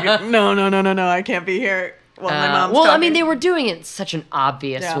like, no, I can't be here. My mom's I talking. mean, they were doing it in such an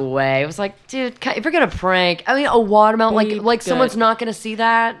obvious way. It was like, dude, if you're gonna prank, I mean, a watermelon, like someone's not gonna see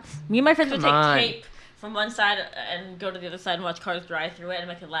that. Me and my friends would take tape from one side and go to the other side and watch cars drive through it and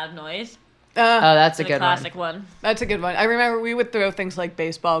make a loud noise. That's a good classic one. That's a good one. I remember we would throw things like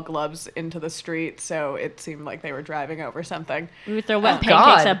baseball gloves into the street, so it seemed like they were driving over something. We would throw wet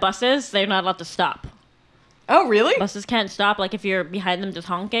pancakes at buses. They're not allowed to stop. Oh, really? Buses can't stop, like if you're behind them just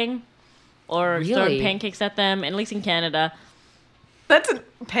honking. Or throwing pancakes at them, at least in Canada. That's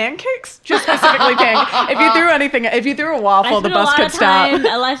pancakes? Just specifically pancakes. If you threw a waffle, the bus could stop.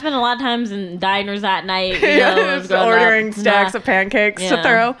 I spent a lot of times in diners at night. Ordering stacks of pancakes to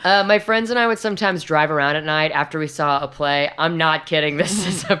throw. My friends and I would sometimes drive around at night after we saw a play. I'm not kidding. This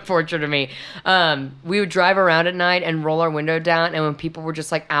is a portrait of me. We would drive around at night and roll our window down, and when people were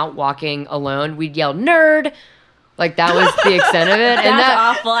just like out walking alone, we'd yell, "Nerd!" Like, that was the extent of it.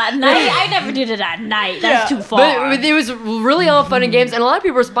 That's awful. At night, I never did it at night. That's too far. But it was really all fun and games. And a lot of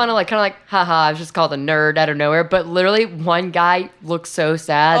people responded like, kind of like, haha, I was just called a nerd out of nowhere. But literally, one guy looked so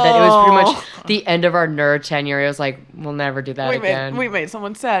sad that it was pretty much the end of our nerd tenure. It was like, we'll never do that again. We made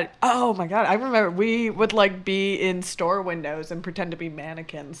someone sad. Oh, my God. I remember we would, like, be in store windows and pretend to be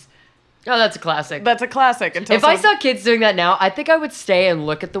mannequins. Oh, that's a classic. That's a classic. If I saw kids doing that now, I think I would stay and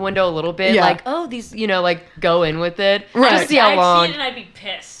look at the window a little bit. Like, oh, these, like, go in with it. Right. Just see how long. I'd see it and I'd be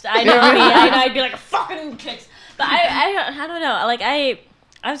pissed. I'd be like, fucking kids. But I don't know. Like, I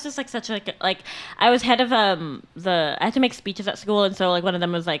was just, like, such a, like, I was head of, I had to make speeches at school. And so, like, one of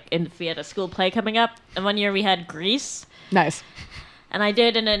them was, like, we had a school play coming up. And one year we had Grease. Nice. And I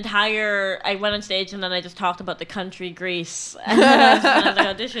did I went on stage and then I just talked about the country Grease. And then I was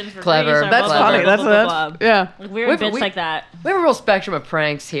like, auditions for Clever. Grease. That's funny. That's yeah. Weird bits like that. We have a real spectrum of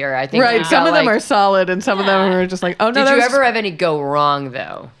pranks here, I think. Right. Some of them are solid and some of them are just like, oh, no. Did you ever have any go wrong,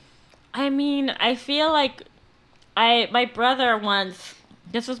 though? I mean, I feel like my brother once,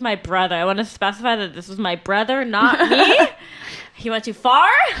 this was my brother. I want to specify that this was my brother, not me. He went too far.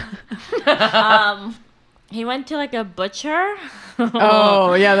 He went to like a butcher.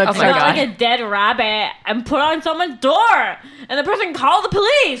 Oh, yeah, that's got like a dead rabbit and put on someone's door. And the person called the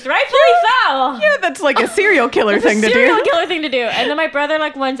police, rightfully so. Yeah, that's like a serial killer thing to do. Serial killer thing to do. And then my brother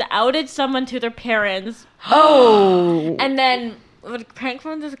like once outed someone to their parents. Oh. And then would prank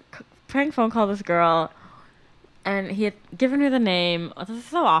phone call this girl. And he had given her the name. Oh, this is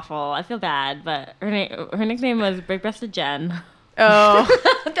so awful. I feel bad, but her nickname was Big Breasted Jen. Oh,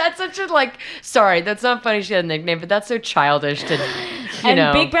 that's such a sorry, that's not funny she had a nickname, but that's so childish to, you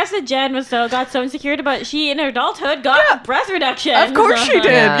know. Big Breasted Jen got so insecure about she in her adulthood got breast reduction. Of course she did.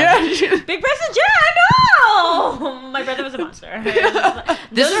 Yeah. Big Breasted Jen, no! My brother was a monster.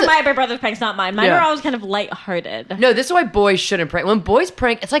 Those are my brother's pranks, not mine. Mine are always kind of lighthearted. No, this is why boys shouldn't prank. When boys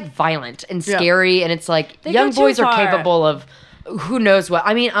prank, it's like violent and scary, and it's like young boys are capable of who knows what.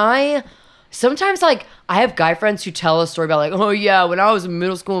 I mean, sometimes, like, I have guy friends who tell a story about, like, oh, yeah, when I was in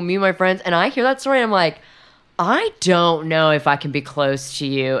middle school, me and my friends, and I hear that story, and I'm like, I don't know if I can be close to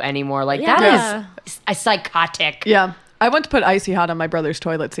you anymore. Like, that is a psychotic. Yeah. I went to put Icy Hot on my brother's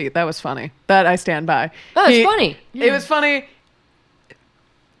toilet seat. That was funny. That I stand by. Oh, it's funny. It was funny.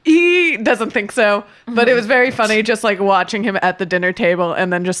 He doesn't think so, but it was very funny just, like, watching him at the dinner table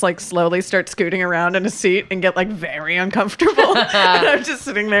and then just, like, slowly start scooting around in his seat and get, like, very uncomfortable. And I'm just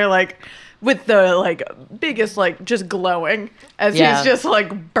sitting there, like, with the like biggest like just glowing as Yeah. he's just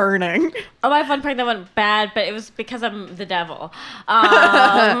like burning. Oh, my fun prank that went bad, but it was because I'm the devil.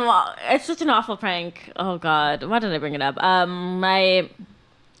 It's such an awful prank. Oh God, why did I bring it up?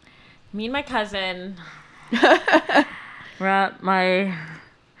 Me and my cousin were at my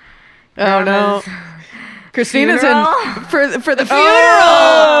Oh no. grandma's Christina's funeral. in for the funeral.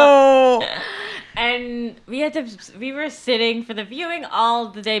 Oh! And we were sitting for the viewing all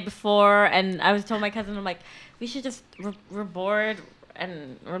the day before, and I was told my cousin, I'm like, we should just, we're bored,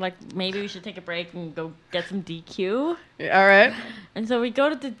 and we're like, maybe we should take a break and go get some DQ. All right. And so we go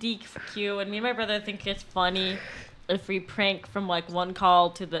to the DQ, and me and my brother think it's funny if we prank from like one call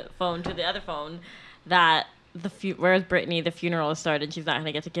to the phone to the other phone that whereas Brittany, the funeral has started, she's not going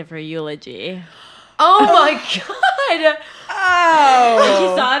to get to give her eulogy. Oh my God. And she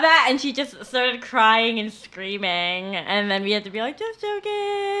Oh. saw that and she just started crying and screaming, and then we had to be like, just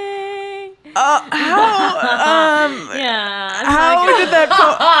joking. How Yeah. it's how not good. did that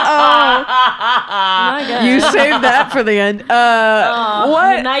Not good. you saved that for the end. Oh,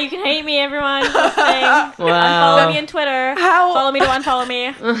 What? Now you can hate me, everyone. Listening. Wow. Unfollow me on Twitter. How- Follow me to unfollow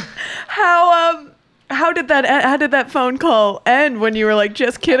me. How did that phone call end when you were like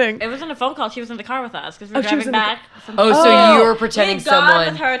just kidding? It wasn't a phone call. She was in the car with us because we were Oh, she was driving in the back. From Oh, so Oh. you were we pretending had gone someone.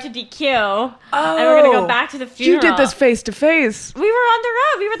 with her to DQ, and we were gonna go back to the funeral. You did this face to face. We were on the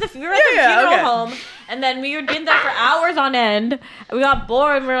road. We were at the Yeah, funeral okay. home, and then we were been there for hours on end. We got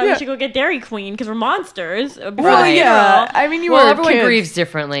bored. And we were like, Yeah. we should go get Dairy Queen because we're monsters. Before Well, the yeah. funeral. I mean, you Well, were everyone kids. grieves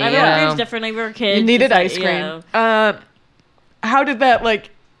differently. Everyone you know? grieves differently. We were kids. You needed just like, ice cream. yeah. How did that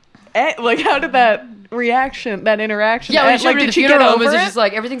how did that interaction Yeah, when end? she went to did the she get funeral home, over was it it? just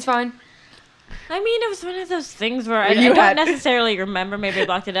like, everything's fine? I mean, it was one of those things where I You don't had- necessarily remember. Maybe I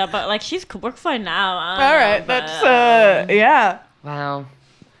blocked it out, but like we're fine now. I don't All know, right, but, that's yeah, Wow.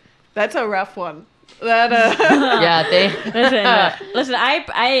 that's a rough one. That Yeah, they. Listen.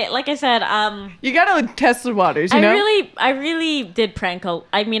 I like I said. you gotta test the waters, you I know. really did prank.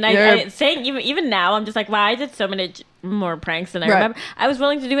 I mean, Yeah. I saying even now, I'm just like, wow, I did so many more pranks than I Right. remember. I was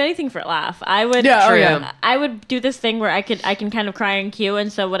willing to do anything for a laugh. I would, Yeah, True. yeah. I would do this thing where I can kind of cry and cue,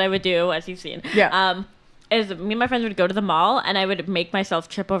 and so what I would do, as you've seen, Yeah. is me and my friends would go to the mall, and I would make myself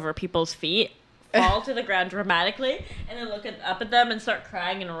trip over people's feet, fall to the ground dramatically, and then look up at them and start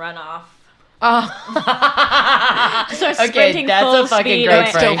crying and run off. Oh. Start Okay, sprinting that's full a fucking speed great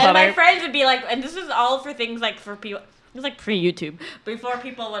away. prank. And my Funny. friends would be like, and this is all for things like for people. It was like pre-YouTube, before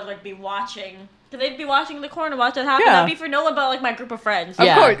people would like be watching. Cause they'd be watching in the corner, watch it happen. Yeah. That'd be for no one but like my group of friends. Of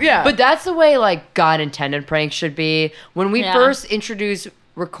course, yeah. But that's the way like God intended pranks should be. When we Yeah. first introduced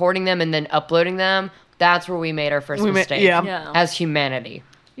recording them and then uploading them, that's where we made our first mistake. yeah. Yeah. As humanity.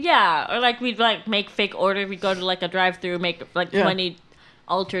 Yeah, or like we'd like make fake orders. We'd go to like a drive-through, make like Yeah. 20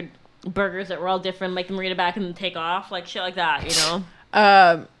 altered burgers that were all different, make them read it back and then take off, like shit like that, you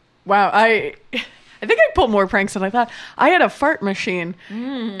know. Wow, I think I pulled more pranks than I thought. I had a fart machine.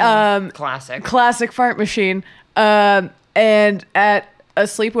 Classic. Classic fart machine. And at a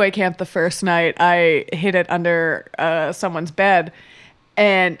sleepaway camp the first night, I hid it under someone's bed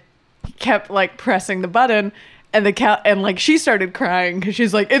and kept like pressing the button. And and like she started crying because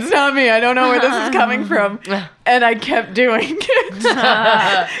she's like, "It's not me. I don't know where this is coming from." And I kept doing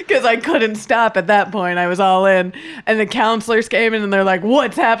it because I couldn't stop at that point. I was all in. And the counselors came in and they're like,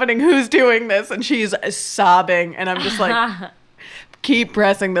 "What's happening? Who's doing this?" And she's sobbing, and I'm just like, keep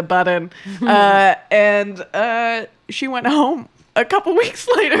pressing the button. And she went home a couple weeks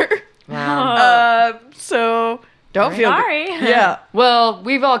later. Wow. So don't feel Sorry. good. Yeah. Well,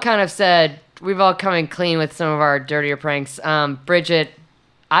 we've all coming clean with some of our dirtier pranks. Bridget,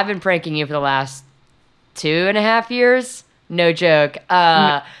 I've been pranking you for the last 2.5 years. No joke.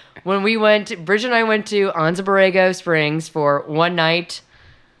 When Bridget and I went to Anza Borrego Springs for one night.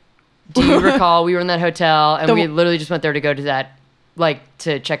 Do you recall? We were in that hotel and we literally just went there to go to that, like,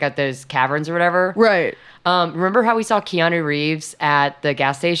 to check out those caverns or whatever. Right. Remember how we saw Keanu Reeves at the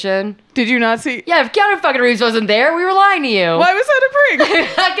gas station? Did you not see? Yeah, if Keanu fucking Reeves wasn't there, we were lying to you. Why was that a prank?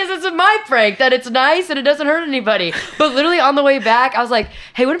 Because it's my prank that it's nice and it doesn't hurt anybody. But literally on the way back, I was like,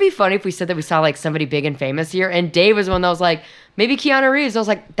 hey, wouldn't it be funny if we said that we saw like somebody big and famous here? And Dave was the one that was like, maybe Keanu Reeves. I was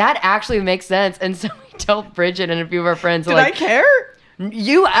like, that actually makes sense. And so we told Bridget and a few of our friends, Did like, I care?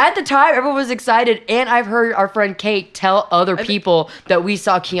 you at the time, everyone was excited. And I've heard our friend Kate tell other people that we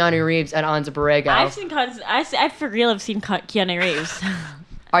saw Keanu Reeves at Anza Borrego. I for real have seen Keanu Reeves.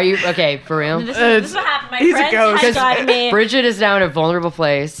 Are you okay for real? This is what happened. My He's a friends ghost. had gotten me. Bridget is now in a vulnerable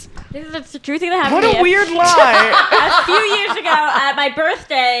place. It's the true thing that happened What to me. a weird lie. A few years ago, at my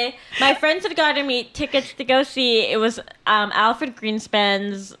birthday, my friends had gotten me tickets to go see. It was Alfred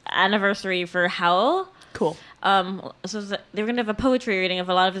Greenspan's anniversary for Howl. Cool. So they were gonna have a poetry reading of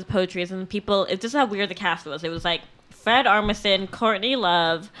a lot of his poetries, and people. It's just how weird the cast was. It was like Fred Armisen, Courtney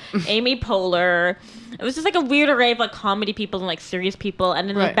Love, Amy Poehler. It was just like a weird array of like comedy people and like serious people. And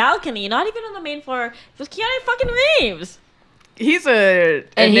in the Right. balcony, not even on the main floor, it was Keanu fucking Reeves. He's a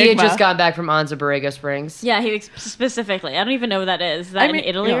And he had enigma. just got back from Anza Borrego Springs. Yeah, he specifically. I don't even know what that is. Is that I mean, in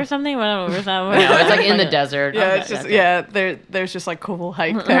Italy yeah. or something? Where's that? No, it's like in the desert. Yeah, Okay, it's just okay. there's just like cool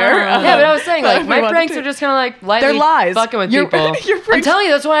hype there. Yeah, but I was saying, like, We my wanted pranks to- are just kind of like lightly They're lies. fucking with Your- people. your I'm pranks- telling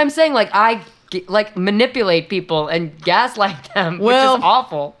you, that's what I'm saying. Like, I like manipulate people and gaslight them, Well- which is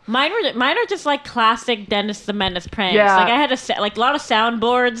awful. Mine are just like classic Dennis the Menace pranks. Yeah. Like I had a lot of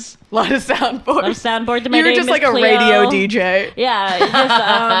soundboards. A lot of soundboards. A lot of soundboards in my You were day, just Miss like a Cleo. radio DJ. Yeah, it just,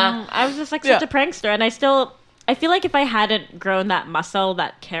 I was just like such Yeah. a prankster, and I feel like if I hadn't grown that muscle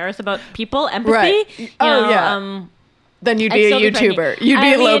that cares about people, empathy, Right. you Oh, know, yeah. Then you'd I'd be a still be YouTuber. pranking. You'd be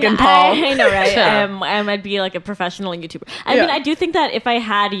I mean, Logan Paul. I know, right? Yeah. I'd be like a professional YouTuber. I Yeah. mean, I do think that if I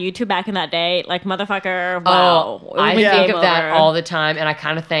had YouTube back in that day, like motherfucker, wow. Oh, I it would think be of that over. all the time, and I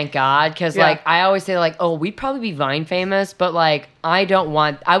kind of thank God because, Yeah. like, I always say, like, oh, we'd probably be Vine famous, but like, I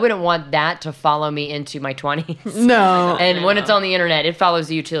wouldn't want that to follow me into my 20s. No. And when it's on the internet, it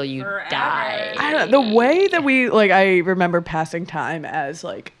follows you till you Forever. die. I don't know, the way that I remember passing time as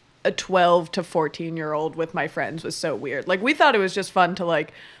like a 12 to 14-year-old with my friends was so weird. Like we thought it was just fun to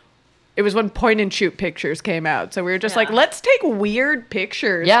like, it was when point and shoot pictures came out. So we were just like, Yeah. let's take weird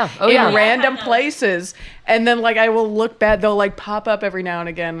pictures Yeah. Oh, in yeah. random places. And then like I will look bad. They'll like pop up every now and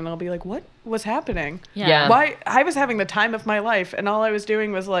again and I'll be like, what was happening? Yeah. Why? I was having the time of my life and all I was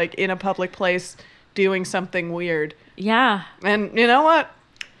doing was like in a public place doing something weird. Yeah. And you know what?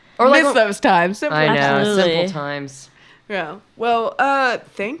 Or like, Miss those times. Simple I know, Absolutely. simple times. Yeah. Well,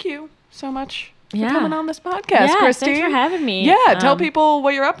 thank you so much for Yeah. coming on this podcast, Yeah, Christine. thanks for having me. Yeah, tell Um, people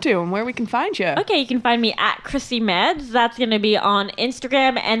what you're up to and where we can find you. Okay, you can find me at Chrissy Meds. That's going to be on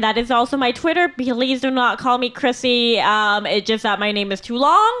Instagram, and that is also my Twitter. Please do not call me Chrissy. It's just that my name is too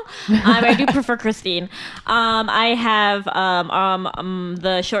long. I do prefer Christine. I have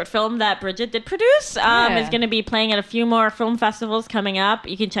the short film that Bridget did produce. Yeah. Is going to be playing at a few more film festivals coming up.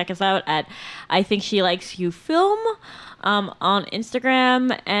 You can check us out at I Think She Likes You Film on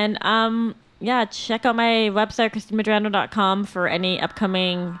Instagram, and yeah, check out my website, christinemedrano.com, for any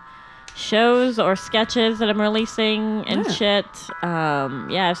upcoming shows or sketches that I'm releasing and Yeah. shit. I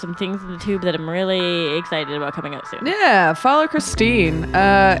have some things in the tube that I'm really excited about coming out soon. Yeah, follow Christine.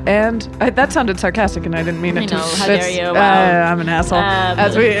 And that sounded sarcastic, and I didn't mean it I to. know, how dare that's- you, wow. I'm an asshole.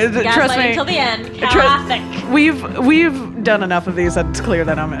 As we trust gaslighting me. till the end. Tr- Classic. We've done enough of these that it's clear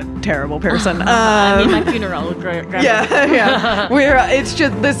that I'm a terrible person. I mean, my funeral. Yeah, yeah.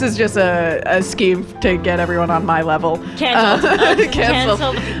 This is just a scheme to get everyone on my level. Canceled. Canceled.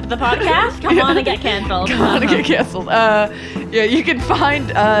 Cancel the podcast. Come on and get canceled. Gonna get canceled. Yeah, you can find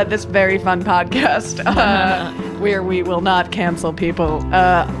this very fun podcast where we will not cancel people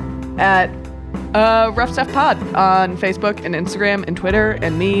at Rough Stuff Pod on Facebook and Instagram and Twitter,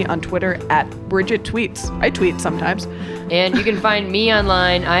 and me on Twitter at Bridget Tweets. I tweet sometimes. And you can find me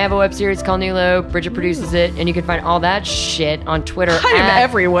online. I have a web series called Nilo. Bridget produces it. And you can find all that shit on Twitter. I am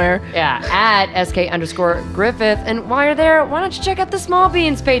everywhere. Yeah, at SK_Griffith. And while you're there, why don't you check out the Small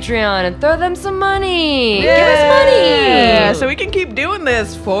Beans Patreon and throw them some money? Give us Yeah, money! so we can keep doing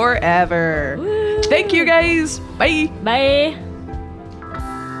this forever. Thank you guys. Bye. Bye.